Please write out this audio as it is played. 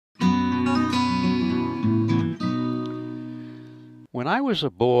When I was a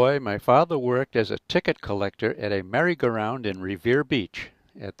boy, my father worked as a ticket collector at a merry-go-round in Revere Beach,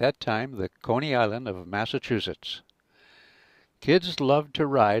 at that time the Coney Island of Massachusetts. Kids loved to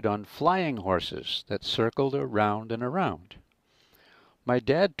ride on flying horses that circled around and around. My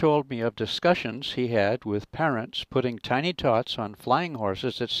dad told me of discussions he had with parents putting tiny tots on flying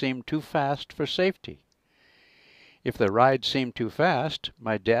horses that seemed too fast for safety. If the ride seemed too fast,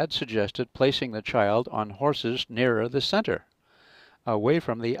 my dad suggested placing the child on horses nearer the center, away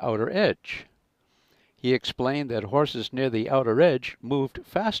from the outer edge. He explained that horses near the outer edge moved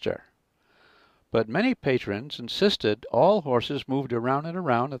faster. But many patrons insisted all horses moved around and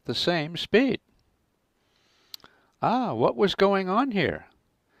around at the same speed. What was going on here?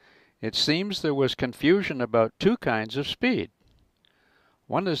 It seems there was confusion about two kinds of speed.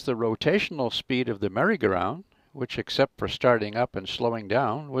 One is the rotational speed of the merry-go-round, which, except for starting up and slowing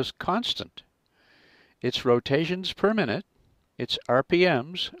down, was constant. Its rotations per minute, its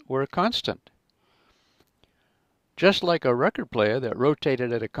RPMs, were constant. Just like a record player that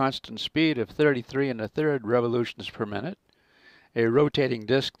rotated at a constant speed of 33 1/3 revolutions per minute, a rotating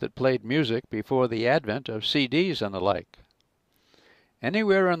disc that played music before the advent of CDs and the like.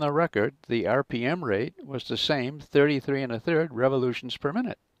 Anywhere on the record, the RPM rate was the same 33 1/3 revolutions per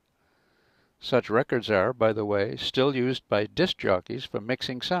minute. Such records are, by the way, still used by disc jockeys for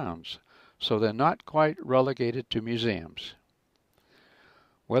mixing sounds, so they're not quite relegated to museums.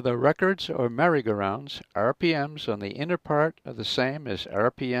 Whether records or merry-go-rounds, RPMs on the inner part are the same as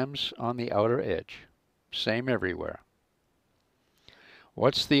RPMs on the outer edge. Same everywhere.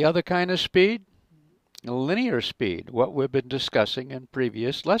 What's the other kind of speed? Linear speed, what we've been discussing in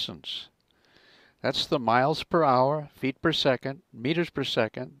previous lessons. That's the miles per hour, feet per second, meters per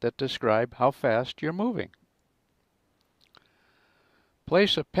second that describe how fast you're moving.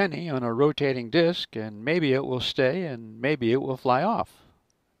 Place a penny on a rotating disc and maybe it will stay and maybe it will fly off.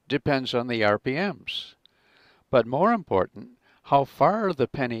 Depends on the RPMs. But more important, how far the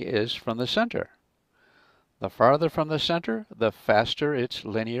penny is from the center. The farther from the center, the faster its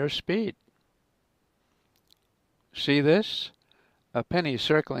linear speed. See this? A penny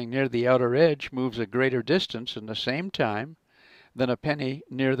circling near the outer edge moves a greater distance in the same time than a penny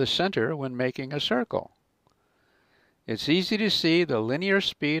near the center when making a circle. It's easy to see the linear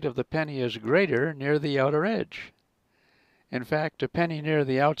speed of the penny is greater near the outer edge. In fact, a penny near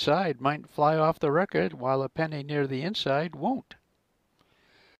the outside might fly off the record while a penny near the inside won't.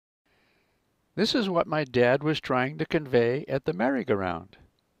 This is what my dad was trying to convey at the merry-go-round,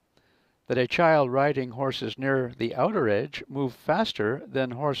 that a child riding horses near the outer edge move faster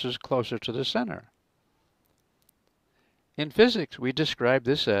than horses closer to the center. In physics, we describe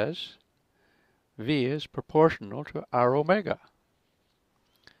this as V is proportional to R omega.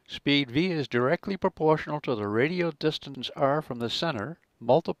 Speed v is directly proportional to the radial distance r from the center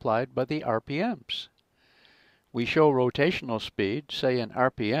multiplied by the RPMs. We show rotational speed, say in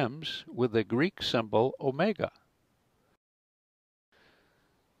RPMs, with the Greek symbol omega.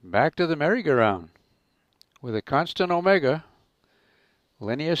 Back to the merry-go-round. With a constant omega,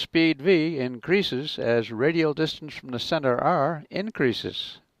 linear speed v increases as radial distance from the center r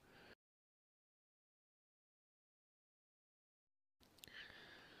increases.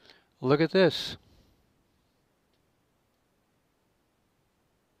 Look at this.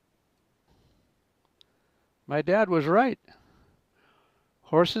 My dad was right.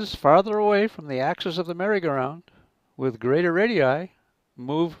 Horses farther away from the axis of the merry-go-round, with greater radii,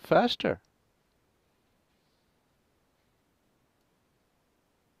 move faster.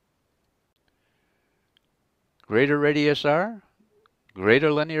 Greater radius r,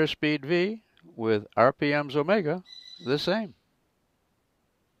 greater linear speed v, with RPMs omega, the same.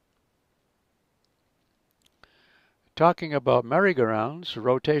 Talking about merry-go-rounds,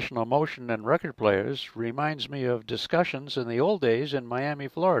 rotational motion, and record players reminds me of discussions in the old days in Miami,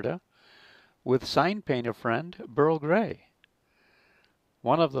 Florida, with sign painter friend Burl Gray.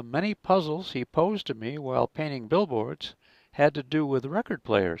 One of the many puzzles he posed to me while painting billboards had to do with record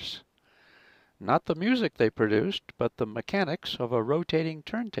players. Not the music they produced, but the mechanics of a rotating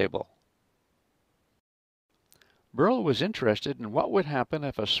turntable. Burl was interested in what would happen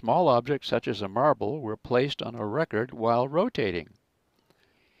if a small object such as a marble were placed on a record while rotating.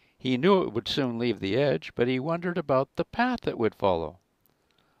 He knew it would soon leave the edge, but he wondered about the path it would follow.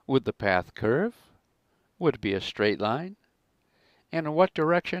 Would the path curve? Would it be a straight line? And in what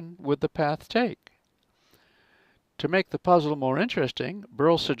direction would the path take? To make the puzzle more interesting,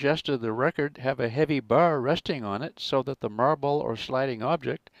 Burl suggested the record have a heavy bar resting on it so that the marble or sliding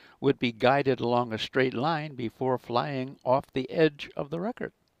object would be guided along a straight line before flying off the edge of the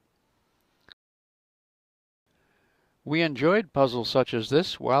record. We enjoyed puzzles such as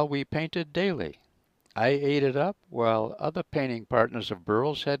this while we painted daily. I ate it up, while other painting partners of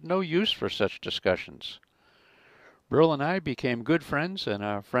Burl's had no use for such discussions. Burl and I became good friends, and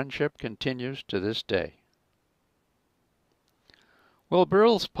our friendship continues to this day. Well,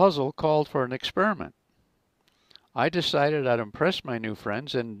 Burl's puzzle called for an experiment. I decided I'd impress my new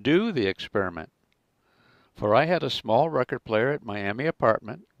friends and do the experiment. For I had a small record player at Miami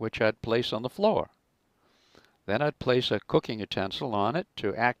apartment, which I'd place on the floor. Then I'd place a cooking utensil on it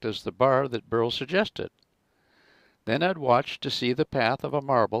to act as the bar that Burl suggested. Then I'd watch to see the path of a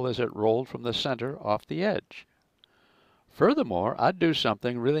marble as it rolled from the center off the edge. Furthermore, I'd do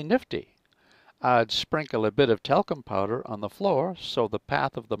something really nifty. I'd sprinkle a bit of talcum powder on the floor so the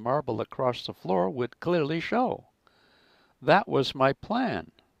path of the marble across the floor would clearly show. That was my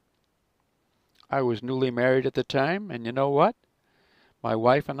plan. I was newly married at the time, and you know what? My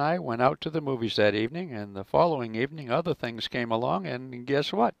wife and I went out to the movies that evening, and the following evening other things came along, and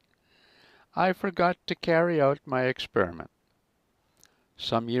guess what? I forgot to carry out my experiment.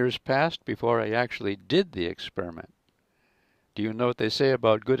 Some years passed before I actually did the experiment. Do you know what they say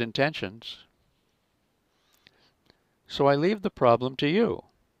about good intentions? So I leave the problem to you.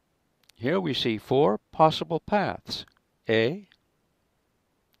 Here we see 4 possible paths: A,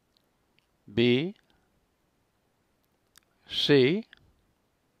 B, C,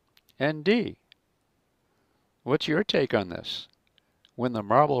 and D. What's your take on this? When the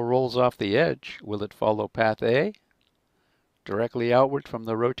marble rolls off the edge, will it follow path A, directly outward from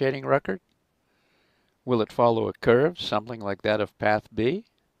the rotating record? Will it follow a curve, something like that of path B?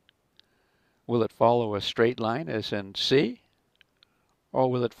 Will it follow a straight line, as in C? Or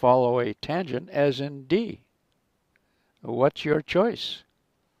will it follow a tangent, as in D? What's your choice?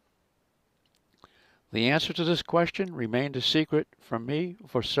 The answer to this question remained a secret from me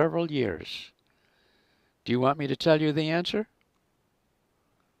for several years. Do you want me to tell you the answer?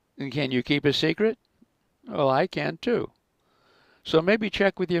 Can you keep a secret? Well, I can too. So maybe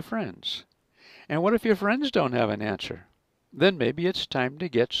check with your friends. And what if your friends don't have an answer? Then maybe it's time to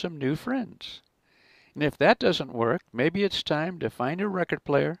get some new friends. And if that doesn't work, maybe it's time to find a record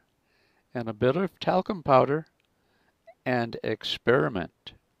player and a bit of talcum powder and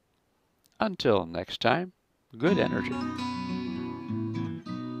experiment. Until next time, good energy.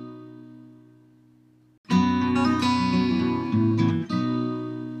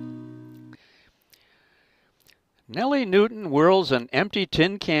 Nellie Newton whirls an empty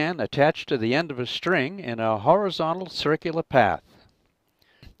tin can attached to the end of a string in a horizontal circular path.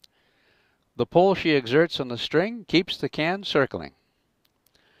 The pull she exerts on the string keeps the can circling.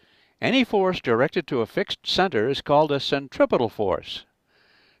 Any force directed to a fixed center is called a centripetal force.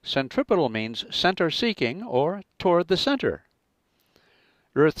 Centripetal means center-seeking, or toward the center.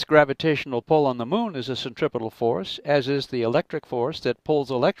 Earth's gravitational pull on the moon is a centripetal force, as is the electric force that pulls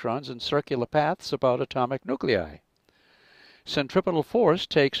electrons in circular paths about atomic nuclei. Centripetal force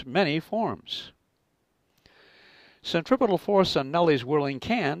takes many forms. Centripetal force on Nellie's whirling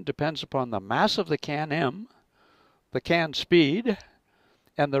can depends upon the mass of the can m, the can speed,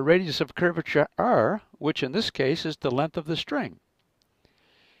 and the radius of curvature r, which in this case is the length of the string.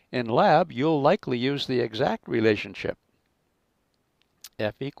 In lab, you'll likely use the exact relationship.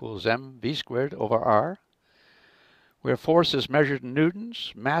 F equals mv squared over r, where force is measured in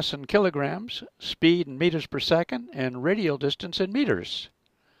newtons, mass in kilograms, speed in meters per second, and radial distance in meters.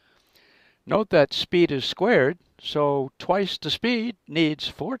 Note that speed is squared, so twice the speed needs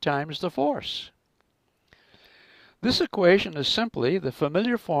 4 times the force. This equation is simply the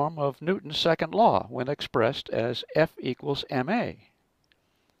familiar form of Newton's second law when expressed as F equals ma,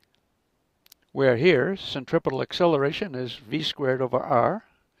 where here centripetal acceleration is v squared over r,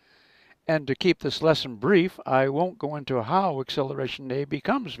 and to keep this lesson brief, I won't go into how acceleration a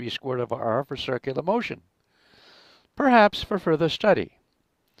becomes v squared over r for circular motion, perhaps for further study.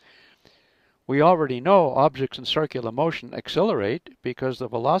 We already know objects in circular motion accelerate because the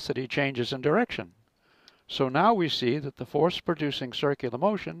velocity changes in direction. So now we see that the force producing circular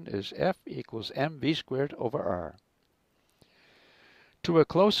motion is F equals mv squared over r. To a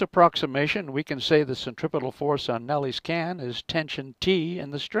close approximation, we can say the centripetal force on Nellie's can is tension T in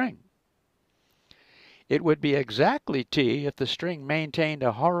the string. It would be exactly T if the string maintained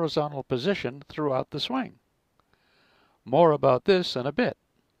a horizontal position throughout the swing. More about this in a bit.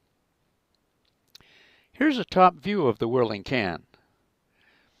 Here's a top view of the whirling can.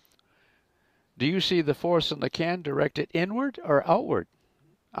 Do you see the force in the can directed inward or outward?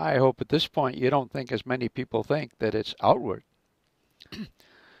 I hope at this point you don't think, as many people think, that it's outward.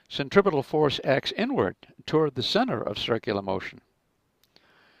 Centripetal force acts inward toward the center of circular motion.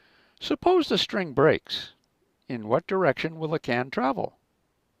 Suppose the string breaks. In what direction will the can travel?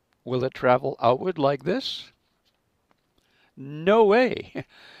 Will it travel outward like this? No way!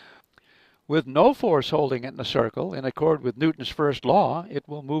 With no force holding it in a circle, in accord with Newton's first law, it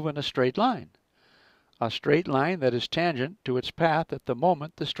will move in a straight line that is tangent to its path at the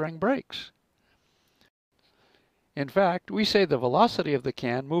moment the string breaks. In fact, we say the velocity of the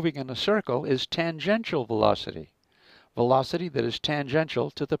can moving in a circle is tangential velocity that is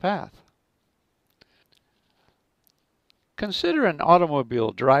tangential to the path. Consider an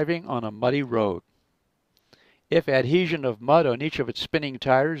automobile driving on a muddy road. If adhesion of mud on each of its spinning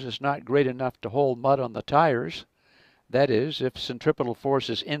tires is not great enough to hold mud on the tires, that is, if centripetal force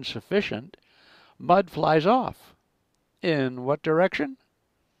is insufficient, mud flies off. In what direction?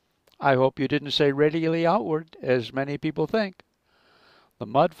 I hope you didn't say radially outward, as many people think. The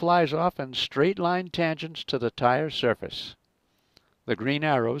mud flies off in straight line tangents to the tire surface. The green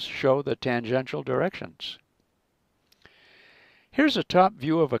arrows show the tangential directions. Here's a top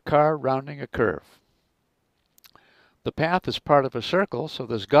view of a car rounding a curve. The path is part of a circle, so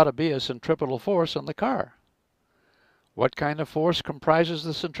there's got to be a centripetal force on the car. What kind of force comprises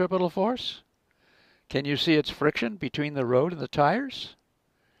the centripetal force? Can you see its friction between the road and the tires?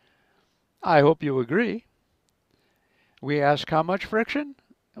 I hope you agree. We ask how much friction?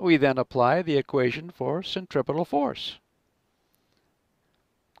 We then apply the equation for centripetal force.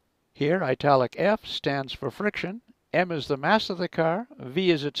 Here, italic F stands for friction, M is the mass of the car, V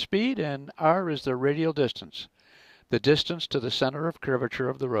is its speed, and R is the radial distance, the distance to the center of curvature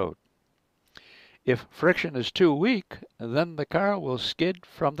of the road. If friction is too weak, then the car will skid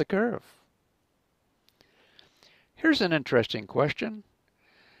from the curve. Here's an interesting question.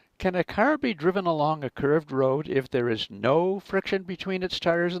 Can a car be driven along a curved road if there is no friction between its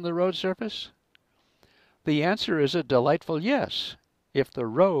tires and the road surface? The answer is a delightful yes, if the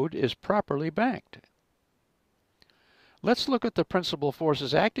road is properly banked. Let's look at the principal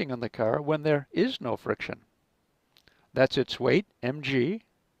forces acting on the car when there is no friction. That's its weight, mg,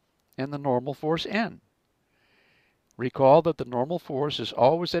 and the normal force, N. Recall that the normal force is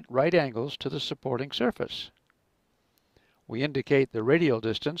always at right angles to the supporting surface. We indicate the radial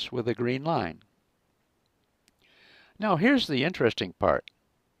distance with a green line. Now here's the interesting part.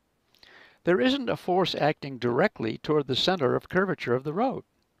 There isn't a force acting directly toward the center of curvature of the road.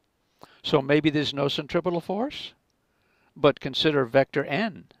 So maybe there's no centripetal force? But consider vector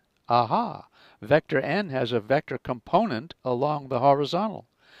n. Aha! Vector n has a vector component along the horizontal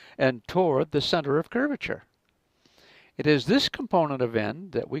and toward the center of curvature. It is this component of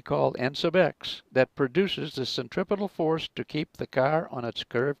n that we call n sub x that produces the centripetal force to keep the car on its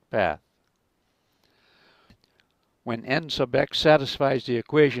curved path. When n sub x satisfies the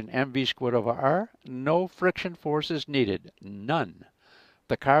equation mv squared over r, no friction force is needed, none.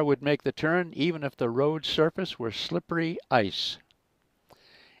 The car would make the turn even if the road surface were slippery ice.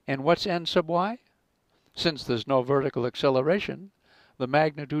 And what's n sub y? Since there's no vertical acceleration, the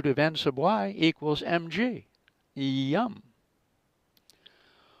magnitude of n sub y equals mg. Yum!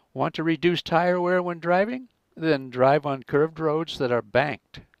 Want to reduce tire wear when driving? Then drive on curved roads that are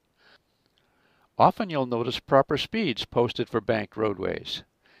banked. Often you'll notice proper speeds posted for banked roadways.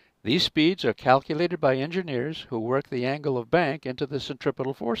 These speeds are calculated by engineers who work the angle of bank into the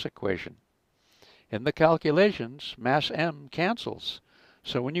centripetal force equation. In the calculations, mass m cancels,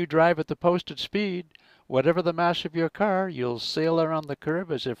 so when you drive at the posted speed, whatever the mass of your car, you'll sail around the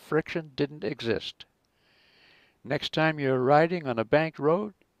curve as if friction didn't exist. Next time you're riding on a banked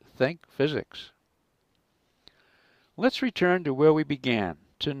road, think physics. Let's return to where we began,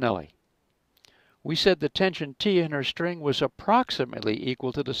 to Nellie. We said the tension T in her string was approximately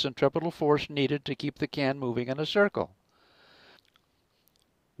equal to the centripetal force needed to keep the can moving in a circle.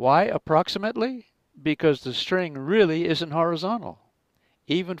 Why approximately? Because the string really isn't horizontal.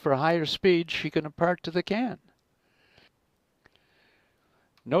 Even for higher speeds she can impart to the can.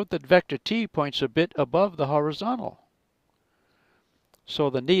 Note that vector T points a bit above the horizontal. So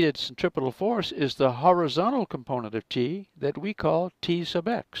the needed centripetal force is the horizontal component of T that we call T sub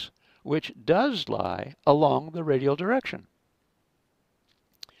x, which does lie along the radial direction.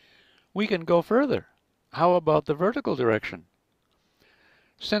 We can go further. How about the vertical direction?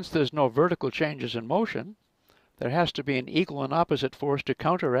 Since there's no vertical changes in motion, there has to be an equal and opposite force to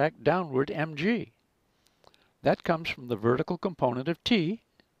counteract downward mg. That comes from the vertical component of T,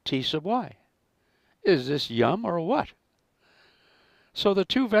 T sub y. Is this yum or what? So the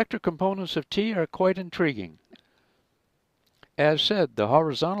two vector components of T are quite intriguing. As said, the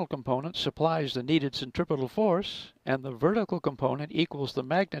horizontal component supplies the needed centripetal force, and the vertical component equals the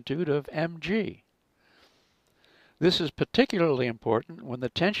magnitude of mg. This is particularly important when the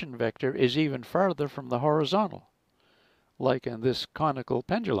tension vector is even farther from the horizontal, like in this conical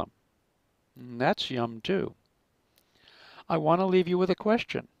pendulum. And that's yum too. I want to leave you with a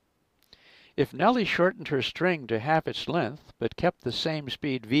question. If Nellie shortened her string to half its length, but kept the same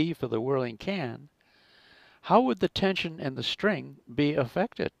speed v for the whirling can, how would the tension in the string be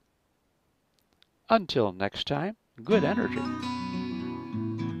affected? Until next time, good energy.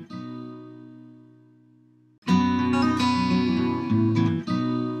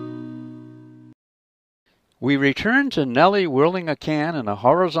 We return to Nellie whirling a can in a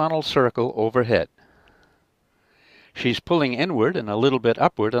horizontal circle overhead. She's pulling inward and a little bit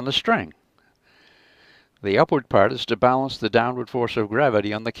upward on the string. The upward part is to balance the downward force of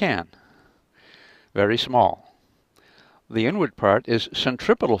gravity on the can. Very small. The inward part is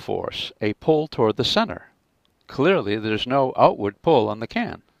centripetal force, a pull toward the center. Clearly, there's no outward pull on the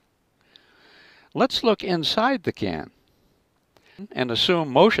can. Let's look inside the can and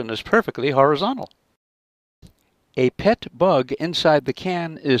assume motion is perfectly horizontal. A pet bug inside the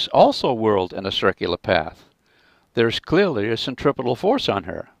can is also whirled in a circular path. There's clearly a centripetal force on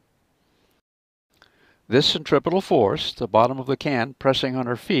her. This centripetal force, the bottom of the can pressing on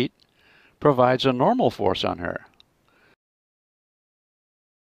her feet, provides a normal force on her.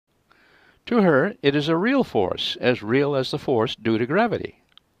 To her, it is a real force, as real as the force due to gravity.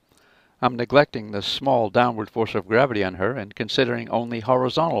 I'm neglecting the small downward force of gravity on her and considering only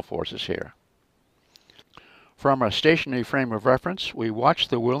horizontal forces here. From our stationary frame of reference, we watch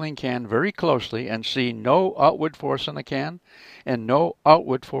the whirling can very closely and see no outward force on the can and no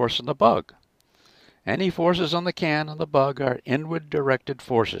outward force on the bug. Any forces on the can and the bug are inward directed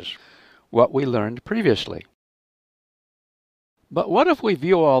forces, what we learned previously. But what if we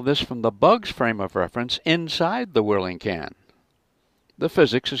view all this from the bug's frame of reference inside the whirling can? The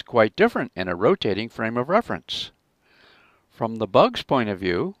physics is quite different in a rotating frame of reference. From the bug's point of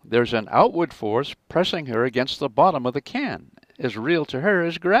view, there's an outward force pressing her against the bottom of the can, as real to her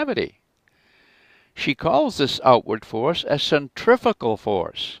as gravity. She calls this outward force a centrifugal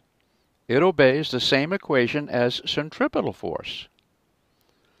force. It obeys the same equation as centripetal force.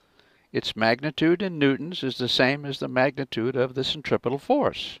 Its magnitude in newtons is the same as the magnitude of the centripetal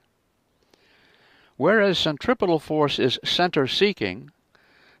force. Whereas centripetal force is center-seeking,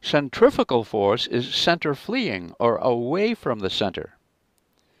 centrifugal force is center-fleeing, or away from the center.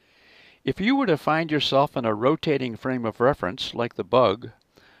 If you were to find yourself in a rotating frame of reference, like the bug,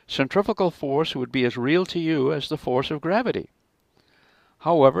 centrifugal force would be as real to you as the force of gravity.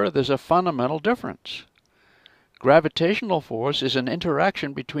 However, there's a fundamental difference. Gravitational force is an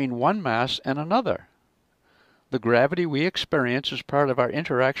interaction between one mass and another. The gravity we experience is part of our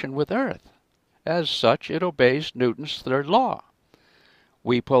interaction with Earth. As such, it obeys Newton's third law.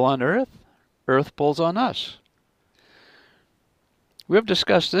 We pull on Earth, Earth pulls on us. We've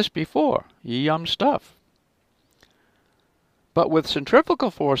discussed this before. Yum stuff. But with centrifugal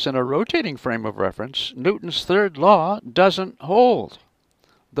force in a rotating frame of reference, Newton's third law doesn't hold.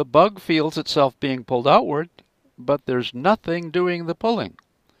 The bug feels itself being pulled outward, but there's nothing doing the pulling.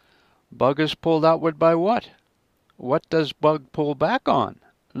 Bug is pulled outward by what? What does bug pull back on?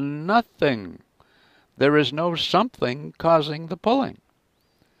 Nothing. There is no something causing the pulling.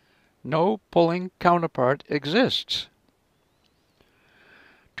 No pulling counterpart exists.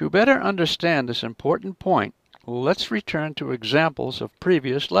 To better understand this important point, let's return to examples of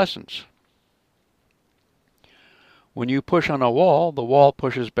previous lessons. When you push on a wall, the wall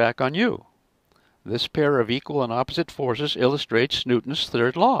pushes back on you. This pair of equal and opposite forces illustrates Newton's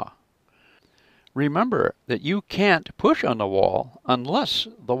third law. Remember that you can't push on the wall unless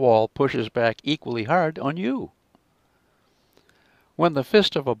the wall pushes back equally hard on you. When the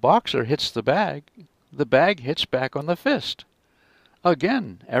fist of a boxer hits the bag hits back on the fist.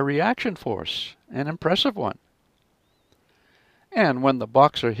 Again, a reaction force, an impressive one. And when the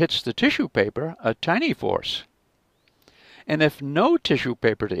boxer hits the tissue paper, a tiny force. And if no tissue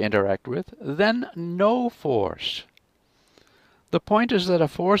paper to interact with, then no force. The point is that a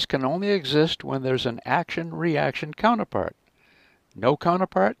force can only exist when there's an action-reaction counterpart. No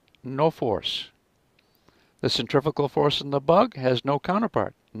counterpart, no force. The centrifugal force in the bug has no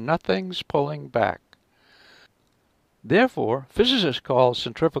counterpart. Nothing's pulling back. Therefore, physicists call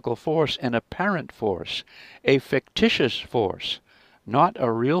centrifugal force an apparent force, a fictitious force, not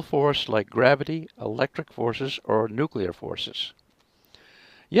a real force like gravity, electric forces, or nuclear forces.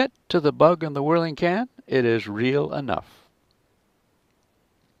 Yet, to the bug in the whirling can, it is real enough.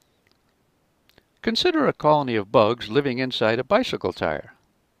 Consider a colony of bugs living inside a bicycle tire,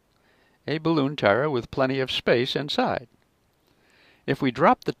 a balloon tire with plenty of space inside. If we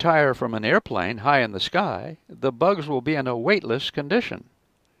drop the tire from an airplane high in the sky, the bugs will be in a weightless condition.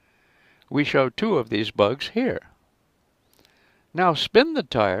 We show 2 of these bugs here. Now spin the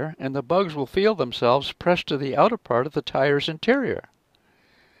tire and the bugs will feel themselves pressed to the outer part of the tire's interior.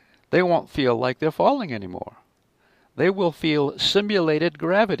 They won't feel like they're falling anymore. They will feel simulated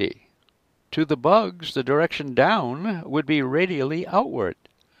gravity. To the bugs, the direction down would be radially outward.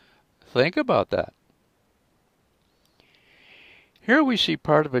 Think about that. Here we see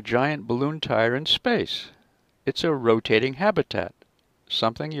part of a giant balloon tire in space. It's a rotating habitat,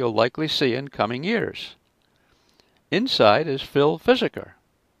 something you'll likely see in coming years. Inside is Phil Physiker.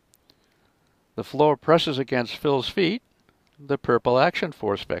 The floor presses against Phil's feet, the purple action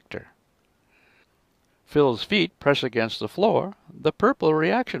force vector. Phil's feet press against the floor, the purple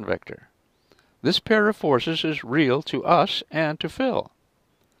reaction vector. This pair of forces is real to us and to Phil.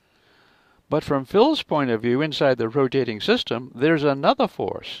 But from Phil's point of view inside the rotating system, there's another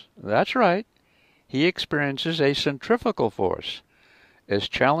force. That's right. He experiences a centrifugal force, as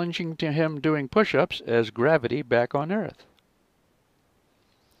challenging to him doing push-ups as gravity back on Earth.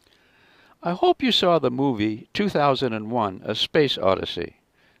 I hope you saw the movie 2001: A Space Odyssey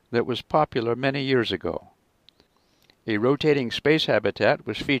that was popular many years ago. A rotating space habitat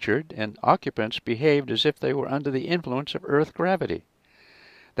was featured, and occupants behaved as if they were under the influence of Earth gravity.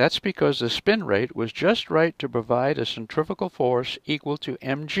 That's because the spin rate was just right to provide a centrifugal force equal to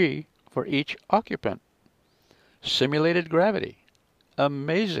mg for each occupant. Simulated gravity.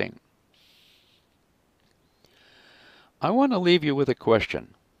 Amazing. I want to leave you with a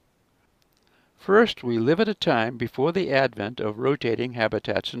question. First, we live at a time before the advent of rotating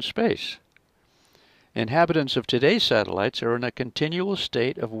habitats in space. Inhabitants of today's satellites are in a continual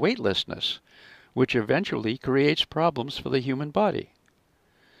state of weightlessness, which eventually creates problems for the human body.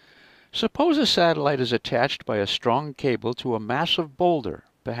 Suppose a satellite is attached by a strong cable to a massive boulder,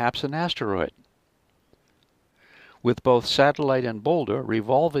 perhaps an asteroid, with both satellite and boulder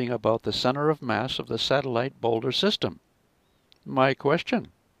revolving about the center of mass of the satellite-boulder system. My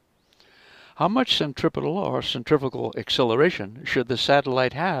question: how much centripetal or centrifugal acceleration should the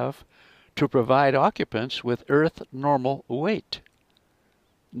satellite have to provide occupants with Earth normal weight?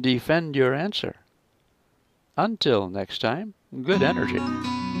 Defend your answer. Until next time, good energy.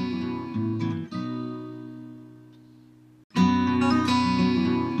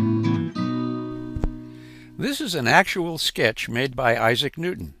 This is an actual sketch made by Isaac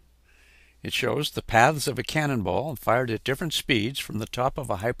Newton. It shows the paths of a cannonball fired at different speeds from the top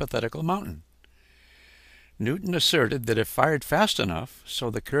of a hypothetical mountain. Newton asserted that if fired fast enough, so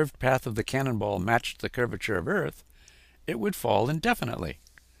the curved path of the cannonball matched the curvature of Earth, it would fall indefinitely.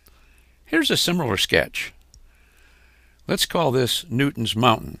 Here's a similar sketch. Let's call this Newton's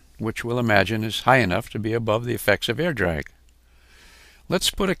mountain, which we'll imagine is high enough to be above the effects of air drag.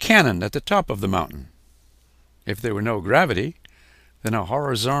 Let's put a cannon at the top of the mountain. If there were no gravity, then a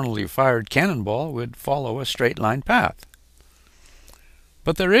horizontally fired cannonball would follow a straight line path.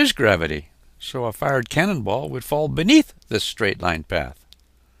 But there is gravity, so a fired cannonball would fall beneath this straight line path.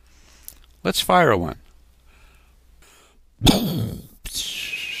 Let's fire one.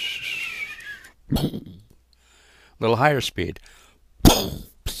 Little higher speed.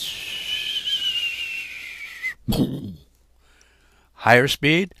 Higher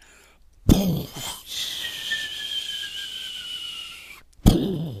speed.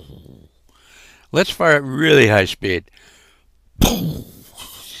 Let's fire at really high speed.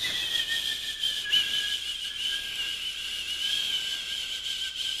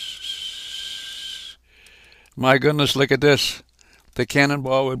 My goodness, look at this. The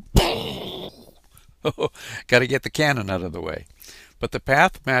cannonball would... Got to get the cannon out of the way. But the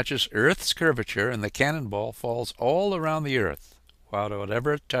path matches Earth's curvature, and the cannonball falls all around the Earth without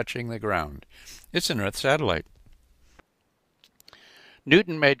ever touching the ground. It's an Earth satellite.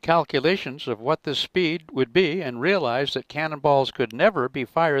 Newton made calculations of what this speed would be and realized that cannonballs could never be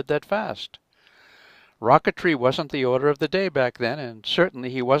fired that fast. Rocketry wasn't the order of the day back then, and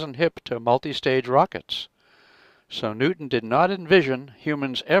certainly he wasn't hip to multi-stage rockets. So Newton did not envision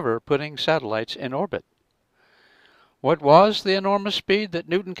humans ever putting satellites in orbit. What was the enormous speed that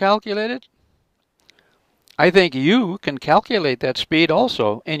Newton calculated? I think you can calculate that speed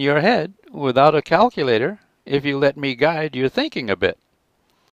also in your head without a calculator if you let me guide your thinking a bit.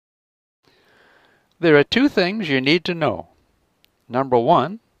 There are 2 things you need to know. Number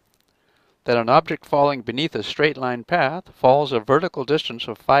 1, that an object falling beneath a straight line path falls a vertical distance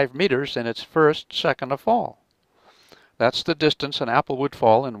of 5 meters in its first second of fall. That's the distance an apple would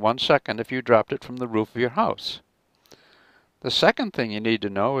fall in 1 second if you dropped it from the roof of your house. The second thing you need to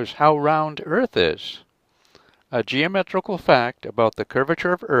know is how round Earth is. A geometrical fact about the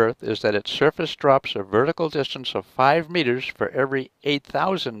curvature of Earth is that its surface drops a vertical distance of 5 meters for every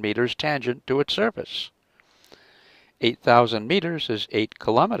 8,000 meters tangent to its surface. 8,000 meters is 8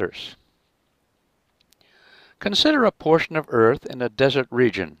 kilometers. Consider a portion of Earth in a desert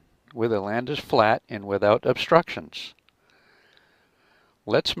region, where the land is flat and without obstructions.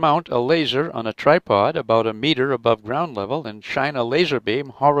 Let's mount a laser on a tripod about a meter above ground level and shine a laser beam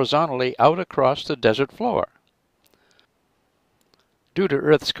horizontally out across the desert floor. Due to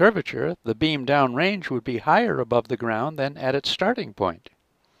Earth's curvature, the beam downrange would be higher above the ground than at its starting point.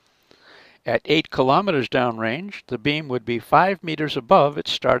 At 8 kilometers downrange, the beam would be 5 meters above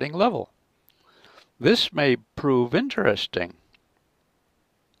its starting level. This may prove interesting.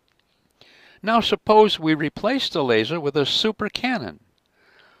 Now suppose we replace the laser with a super cannon,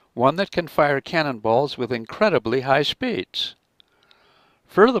 one that can fire cannonballs with incredibly high speeds.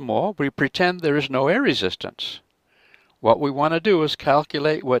 Furthermore, we pretend there is no air resistance. What we want to do is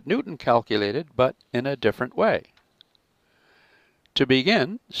calculate what Newton calculated, but in a different way. To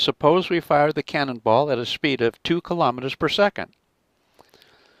begin, suppose we fire the cannonball at a speed of 2 kilometers per second.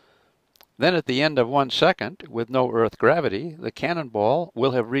 Then at the end of 1 second, with no Earth gravity, the cannonball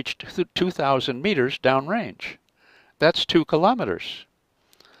will have reached 2,000 meters downrange. That's 2 kilometers.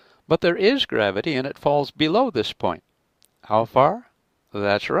 But there is gravity and it falls below this point. How far?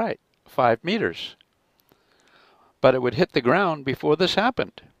 That's right, 5 meters. But it would hit the ground before this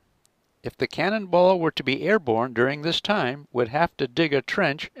happened. If the cannonball were to be airborne during this time, we'd have to dig a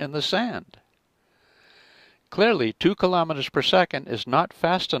trench in the sand. Clearly, 2 kilometers per second is not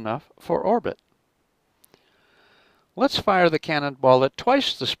fast enough for orbit. Let's fire the cannonball at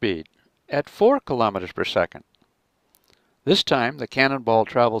twice the speed, at 4 kilometers per second. This time, the cannonball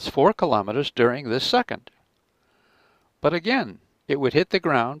travels 4 kilometers during this second. But again, it would hit the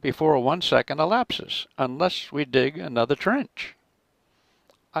ground before 1 second elapses, unless we dig another trench.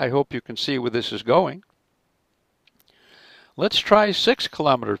 I hope you can see where this is going. Let's try 6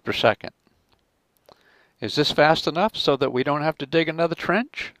 kilometers per second. Is this fast enough so that we don't have to dig another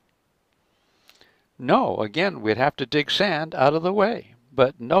trench? No, again, we'd have to dig sand out of the way,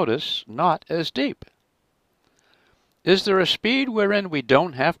 but notice, not as deep. Is there a speed wherein we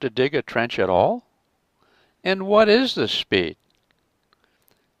don't have to dig a trench at all? And what is this speed?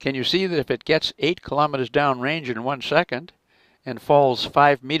 Can you see that if it gets 8 kilometers downrange in 1 second and falls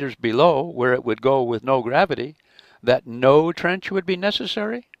 5 meters below where it would go with no gravity, that no trench would be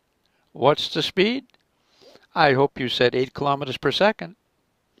necessary? What's the speed? I hope you said 8 kilometers per second.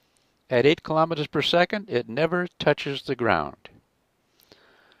 At 8 kilometers per second, it never touches the ground.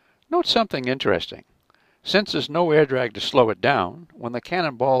 Note something interesting. Since there's no air drag to slow it down, when the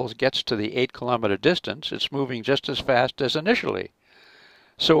cannonball gets to the 8 kilometer distance, it's moving just as fast as initially.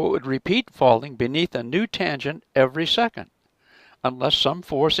 So it would repeat falling beneath a new tangent every second. Unless some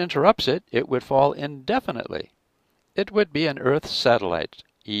force interrupts it, it would fall indefinitely. It would be an Earth satellite.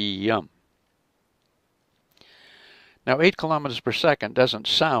 Yum. Now 8 kilometers per second doesn't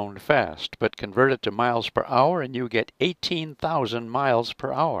sound fast, but convert it to miles per hour and you get 18,000 miles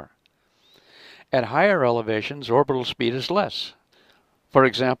per hour. At higher elevations, orbital speed is less. For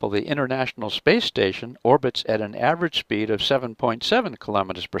example, the International Space Station orbits at an average speed of 7.7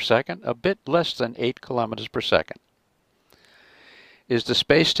 kilometers per second, a bit less than 8 kilometers per second. Is the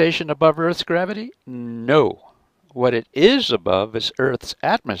space station above Earth's gravity? No. What it is above is Earth's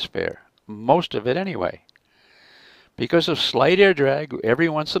atmosphere, most of it anyway. Because of slight air drag every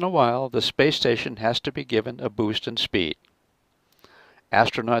once in a while, the space station has to be given a boost in speed.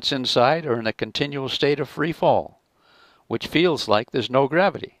 Astronauts inside are in a continual state of free fall, which feels like there's no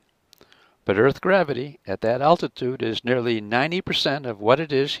gravity. But Earth gravity at that altitude is nearly 90% of what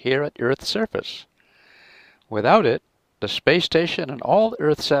it is here at Earth's surface. Without it, the space station and all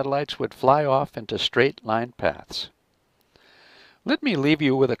Earth satellites would fly off into straight-line paths. Let me leave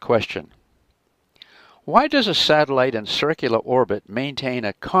you with a question. Why does a satellite in circular orbit maintain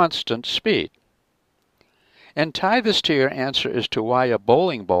a constant speed? And tie this to your answer as to why a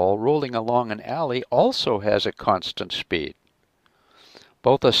bowling ball rolling along an alley also has a constant speed.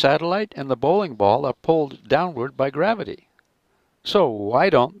 Both the satellite and the bowling ball are pulled downward by gravity. So why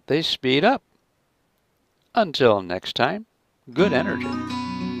don't they speed up? Until next time, good energy.